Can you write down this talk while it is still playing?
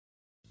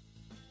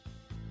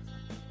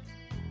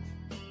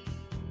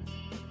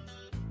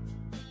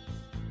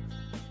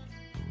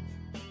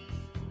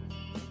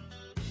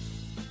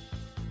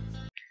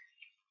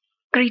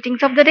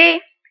Greetings of the day.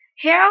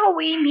 Here are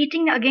we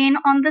meeting again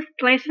on this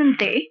pleasant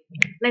day.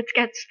 Let's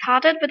get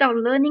started with our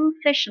learning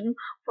session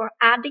for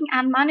adding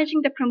and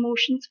managing the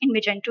promotions in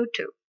Magento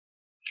 2.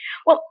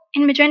 Well,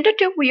 in Magento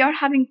 2, we are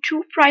having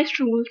two price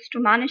rules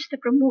to manage the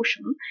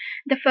promotion.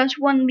 The first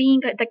one being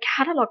the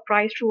catalog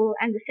price rule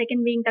and the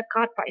second being the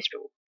cart price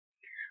rule.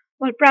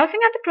 While browsing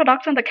at the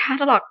products on the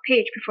catalog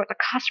page before the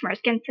customers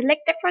can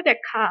select them for their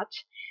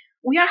carts,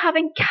 we are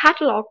having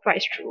catalog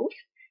price rules,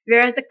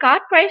 whereas the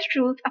cart price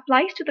rules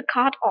applies to the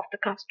cart of the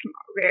customer,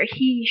 where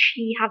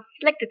she have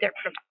selected their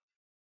product.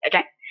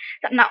 Okay,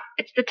 so now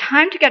it's the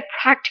time to get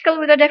practical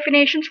with the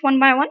definitions one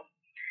by one.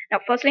 Now,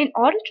 firstly, in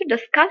order to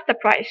discuss the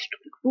price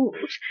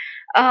rules,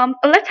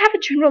 let's have a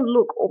general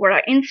look over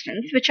our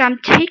instance, which I'm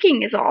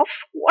taking is of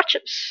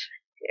watches.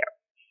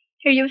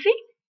 Here you see.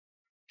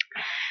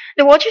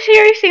 The watches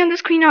here you see on the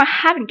screen are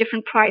having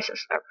different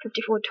prices,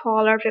 $54,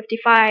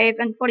 $55,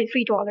 and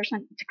 $43,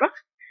 and etc.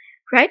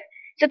 Right?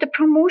 So the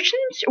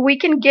promotions we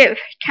can give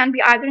can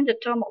be either in the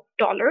term of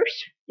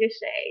dollars, you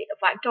say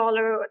 $5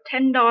 or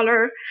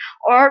 $10,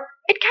 or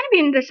it can be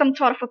in some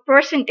sort of a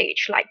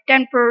percentage like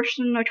 10% or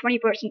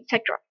 20%,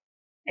 etc.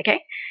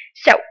 Okay,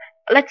 so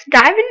let's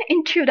dive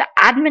into the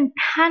admin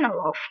panel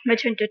of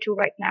Magento 2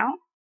 right now.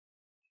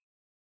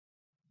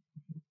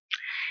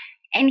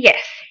 And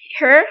yes,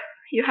 here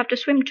you have to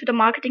swim to the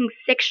marketing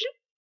section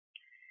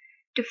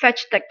to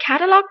fetch the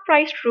catalog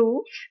price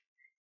rules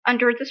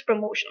under this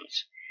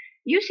promotions.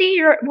 You see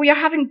here we are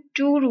having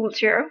two rules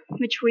here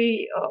which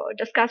we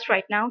discussed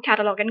right now,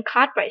 catalog and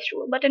cart price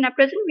rule, but in our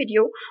present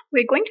video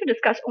we're going to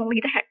discuss only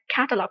the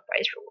catalog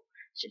price rule.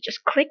 So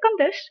just click on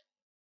this.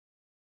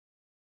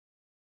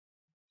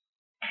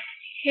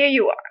 Here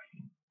you are.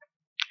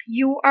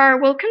 You are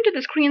welcome to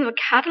the screen of the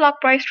catalog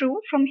price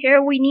rule. From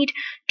here we need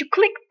to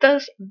click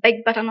this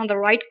big button on the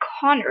right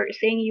corner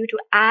saying you to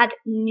add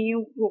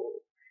new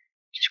rule.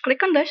 Just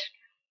click on this.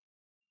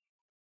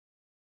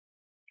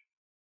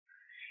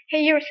 Here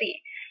you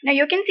see. Now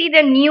you can see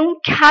the new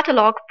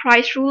catalog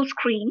price rule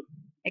screen.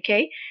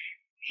 Okay.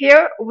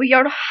 Here we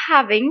are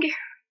having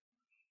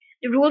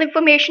the rule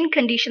information,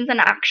 conditions, and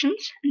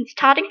actions. And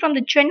starting from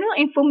the general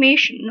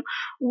information,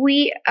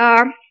 we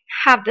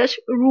have this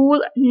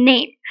rule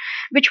name,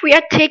 which we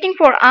are taking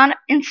for an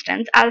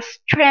instance as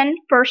 10%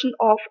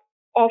 off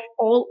of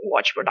all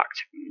watch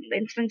products. The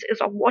instance is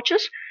of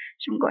watches,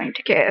 so I'm going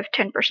to give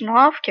 10%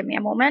 off. Give me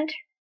a moment.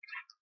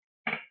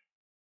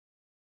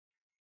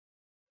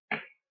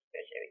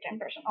 10%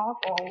 off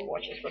all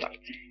watches products.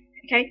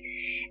 Okay.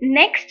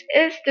 Next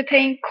is the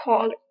thing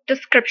called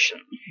description.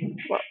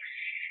 Well,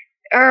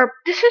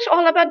 this is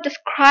all about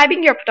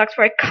describing your products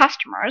for your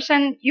customers,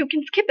 and you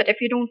can skip it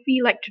if you don't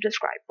feel like to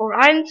describe. For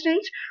our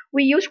instance,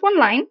 we use one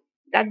line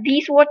that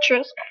these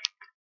watches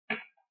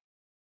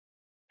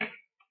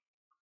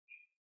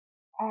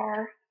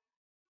are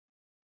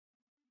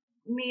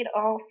made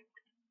of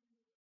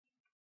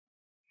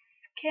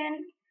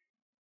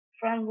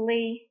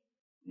skin-friendly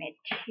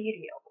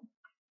material.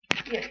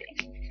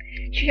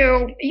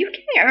 So you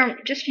can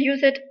just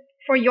use it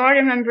for your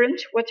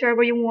remembrance,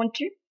 whatever you want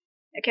to.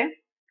 Okay,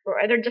 or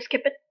either just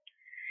skip it.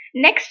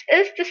 Next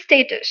is the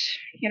status.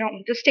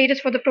 The status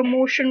for the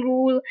promotion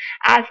rule,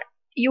 as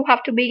you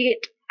have to make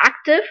it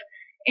active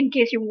in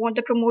case you want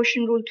the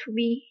promotion rule to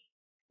be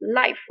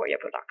live for your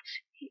products.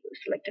 You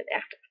selected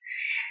active.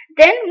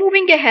 Then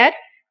moving ahead,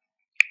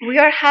 we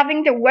are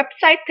having the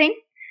website thing.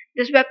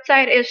 This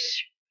website is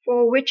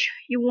for which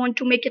you want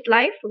to make it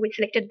live. We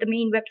selected the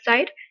main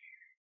website.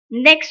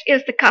 Next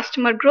is the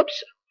customer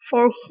groups,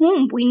 for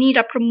whom we need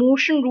a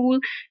promotion rule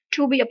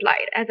to be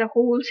applied as a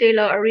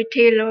wholesaler, a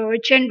retailer,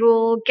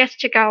 general, guest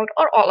checkout,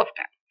 or all of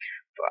them.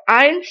 For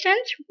our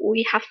instance,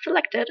 we have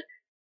selected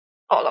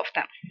all of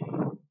them.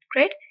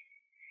 Great.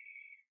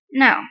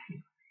 Now,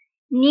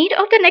 need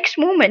of the next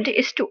moment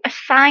is to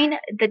assign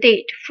the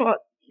date for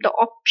the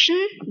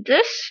option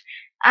this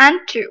and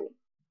 2.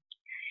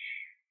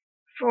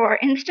 For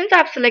instance,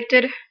 I've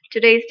selected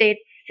today's date,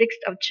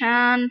 6th of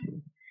Jan,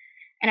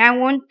 and I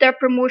want the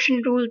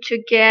promotion rule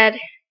to get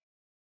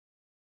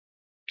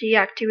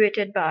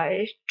deactivated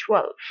by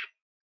 12,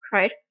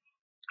 right?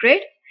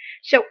 Great.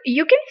 So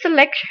you can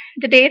select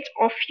the dates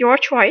of your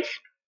choice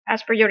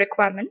as per your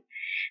requirement.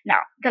 Now,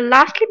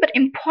 lastly but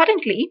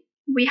importantly,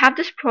 we have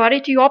this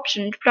priority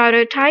option to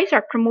prioritize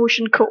our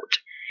promotion code,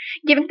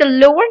 giving the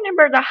lower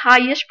number the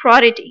highest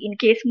priority in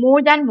case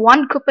more than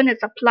one coupon is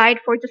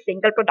applied for the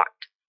single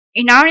product.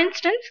 In our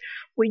instance,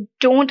 we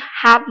don't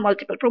have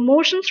multiple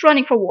promotions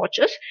running for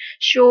watches,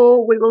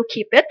 so we will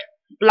keep it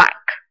blank.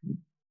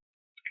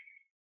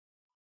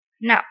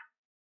 Now,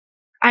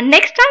 our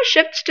next time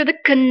shifts to the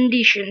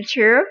conditions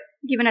here,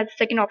 given as the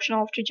second option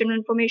after general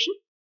information.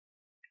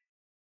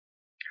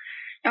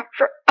 Now,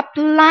 for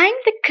applying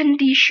the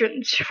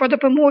conditions for the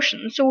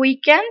promotion, so we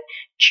can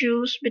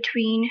choose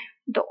between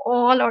the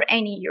all or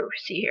any. You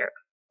see here,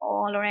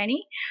 all or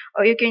any,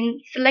 or you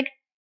can select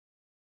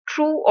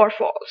true or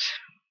false,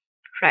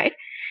 right?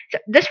 So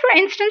this, for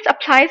instance,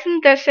 applies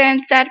in the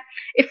sense that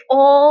if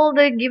all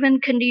the given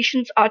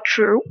conditions are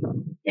true,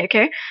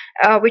 okay,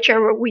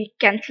 whichever we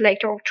can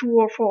select, or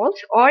true or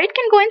false, or it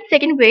can go in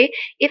second way,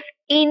 if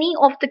any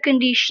of the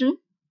condition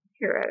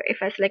here, if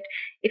I select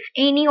if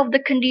any of the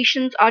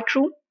conditions are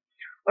true,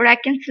 or I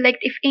can select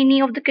if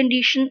any of the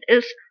condition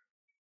is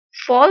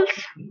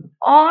false,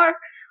 or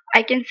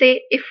I can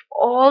say if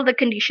all the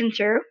conditions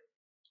here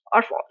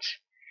are false.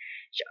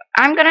 So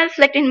I'm gonna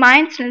select in my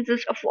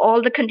instances of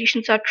all the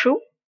conditions are true.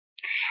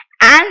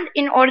 And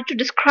in order to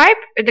describe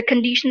the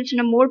conditions in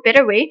a more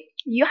better way,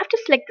 you have to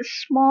select the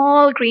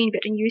small green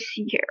button you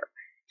see here.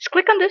 Just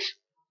click on this.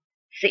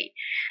 See.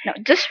 Now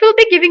this will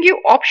be giving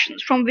you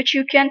options from which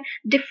you can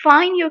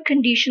define your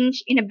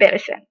conditions in a better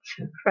sense,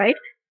 right?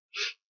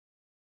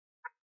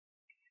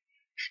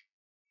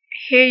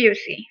 Here you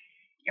see.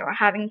 You're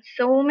having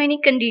so many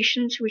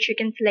conditions which you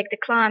can select: the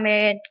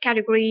climate,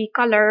 category,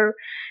 color,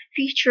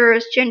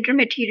 features, gender,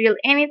 material,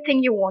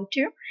 anything you want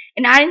to.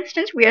 In our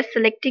instance, we are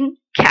selecting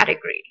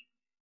category,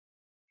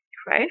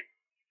 right?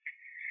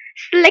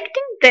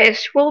 Selecting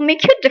this will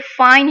make you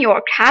define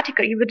your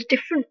category with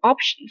different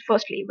options.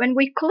 Firstly, when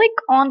we click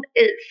on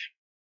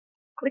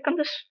click on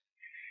this,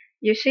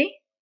 you see,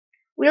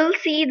 we'll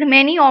see the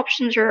many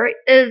options here.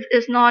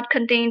 Is not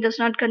contained, does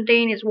not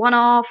contain, is one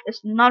off, is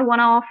not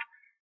one off,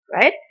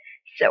 right?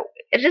 So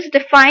it is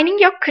defining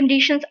your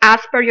conditions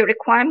as per your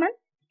requirement.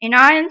 In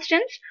our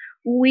instance,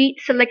 we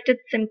selected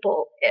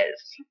simple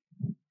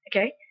is.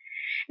 Okay.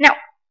 Now,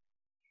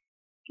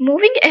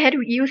 moving ahead,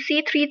 you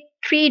see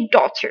three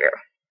dots here.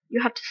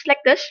 You have to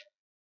select this.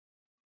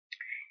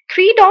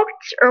 Three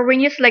dots, or when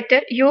you select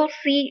it, you'll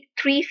see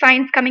three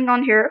signs coming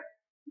on here.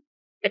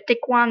 The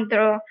tick one,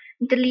 the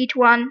delete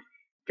one,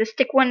 the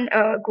stick one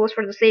goes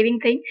for the saving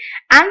thing,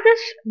 and this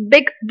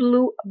big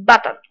blue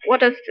button.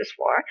 What is this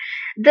for?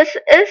 This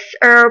is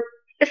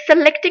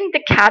selecting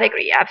the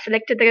category. I've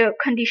selected the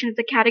condition of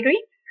the category.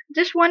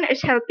 This one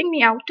is helping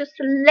me out to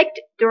select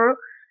the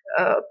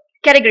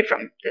category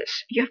from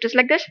this. You have to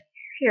select this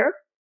here.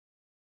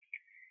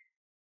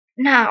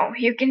 Now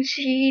you can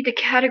see the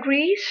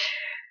categories,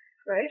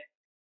 right?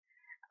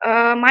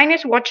 Mine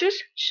is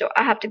watches, so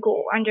I have to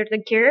go under the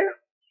gear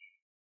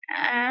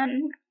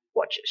and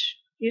watches.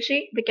 You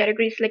see the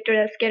category is selected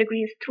as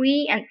categories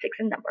 3 and 6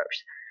 in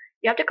numbers.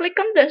 You have to click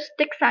on this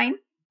tick sign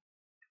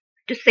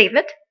to save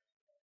it.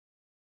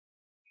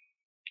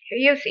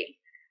 Here you see.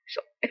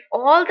 So if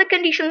all the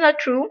conditions are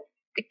true,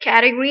 the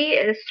category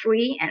is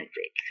 3 and 6.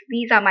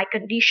 These are my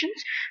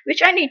conditions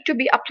which I need to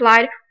be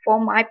applied for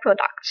my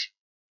products.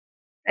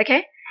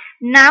 Okay.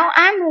 Now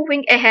I'm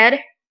moving ahead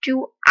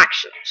to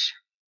actions.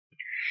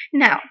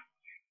 Now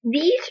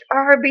these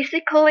are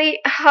basically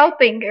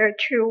helping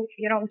to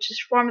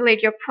just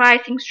formulate your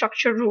pricing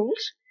structure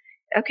rules.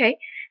 Okay.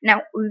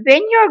 Now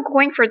when you're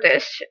going for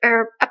this,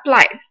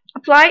 apply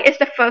is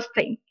the first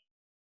thing.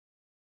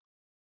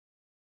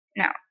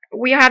 Now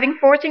we are having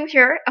four things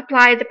here.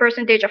 Apply the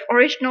percentage of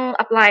original,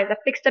 apply the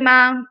fixed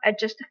amount,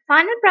 adjust the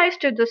final price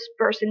to this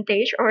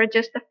percentage, or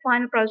adjust the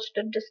final price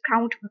to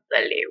discount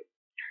value.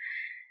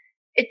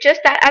 It's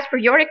just that as per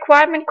your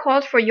requirement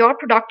calls for your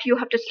product, you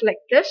have to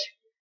select this,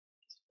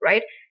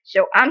 right?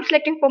 So I'm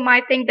selecting for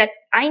my thing that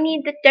I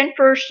need the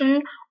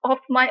 10% of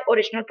my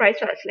original price,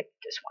 so I'll select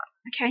this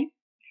one. Okay.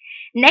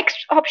 Next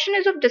option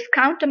is of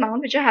discount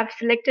amount, which I have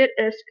selected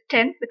is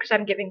 10 because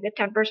I'm giving the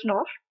 10%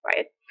 off,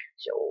 right?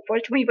 So for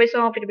 20%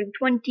 off, it will be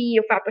 20,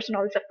 or 5%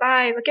 off is a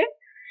 5. Okay.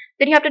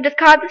 Then you have to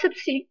discard the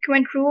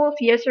subsequent rules,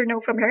 yes or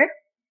no, from here.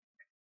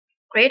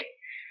 Great.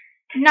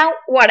 Now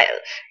what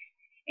else?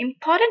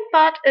 Important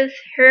part is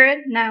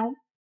here now.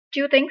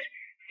 Two things: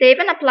 save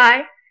and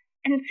apply,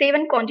 and save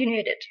and continue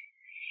edit.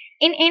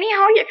 In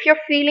anyhow, if you're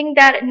feeling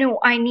that no,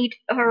 I need,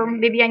 or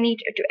maybe I need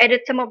to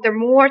edit some of the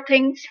more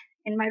things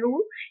in my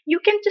rule, you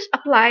can just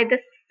apply the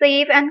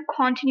save and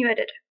continue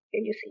edit.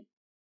 Here you see.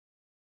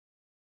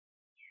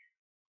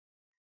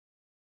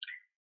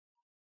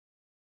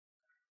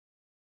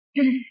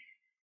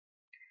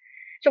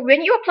 So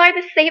when you apply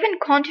the save and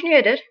continue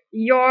edit,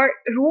 your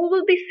rule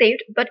will be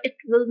saved, but it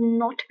will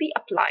not be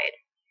applied.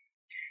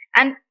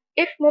 And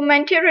if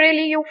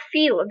momentarily you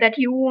feel that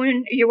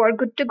you are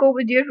good to go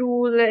with your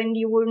rule and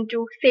you want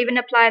to save and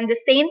apply and the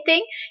same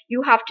thing,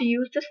 you have to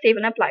use the save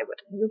and apply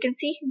button. You can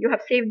see you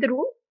have saved the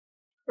rule,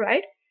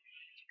 right?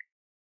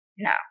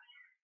 Now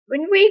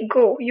when we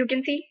go, you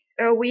can see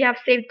we have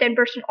saved 10%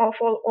 off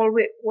all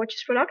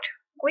watches product.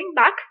 Going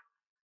back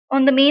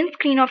on the main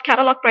screen of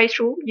catalog price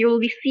rule, you will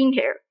be seeing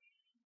here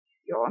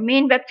your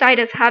main website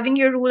is having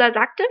your rule as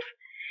active.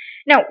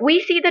 Now we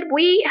see that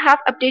we have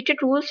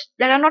updated rules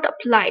that are not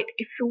applied.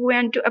 If you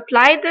want to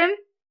apply them,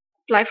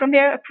 apply from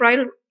here, apply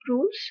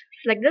rules,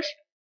 select this.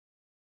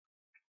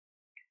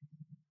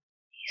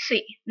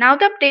 See, now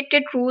the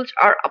updated rules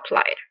are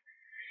applied.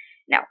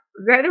 Now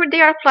whether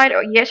they are applied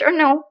or yes or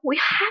no, we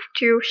have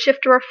to shift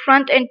to our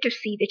front end to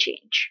see the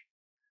change.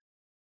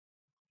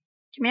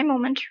 Give me a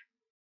moment.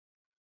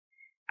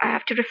 I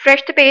have to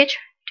refresh the page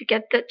to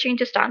get the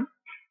changes done.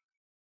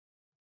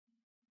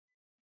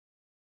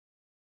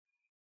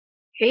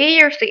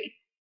 Here you see,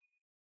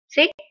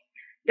 See,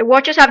 the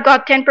watches have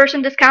got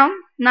 10% discount,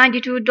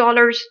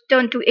 $92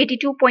 turned to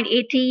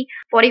 82.80,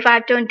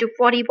 45 turned to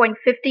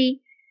 40.50.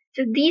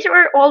 So these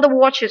are all the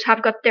watches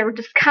have got their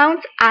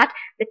discounts at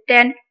the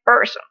 10%,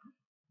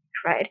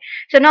 right?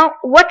 So now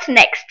what's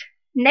next?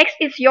 Next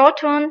is your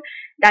turn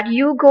that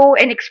you go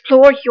and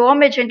explore your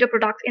Magento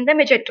products in the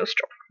Magento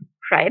store,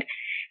 right?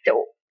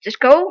 So just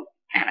go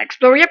and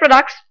explore your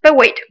products, but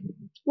wait,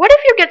 what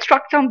if you get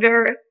stuck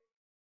somewhere?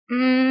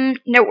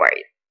 No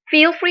worries.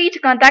 Feel free to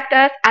contact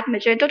us at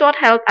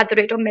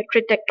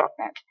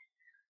magento.help@matridtech.net.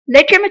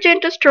 Let your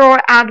Magento store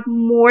add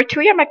more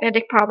to your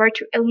magnetic power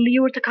to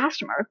allure the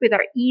customer with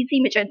our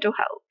easy Magento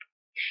help.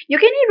 You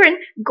can even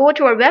go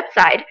to our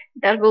website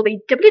that will be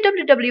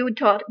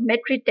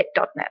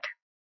www.matridtech.net.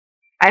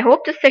 I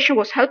hope this session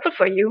was helpful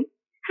for you.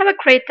 Have a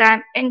great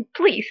time and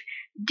please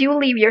do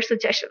leave your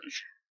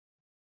suggestions.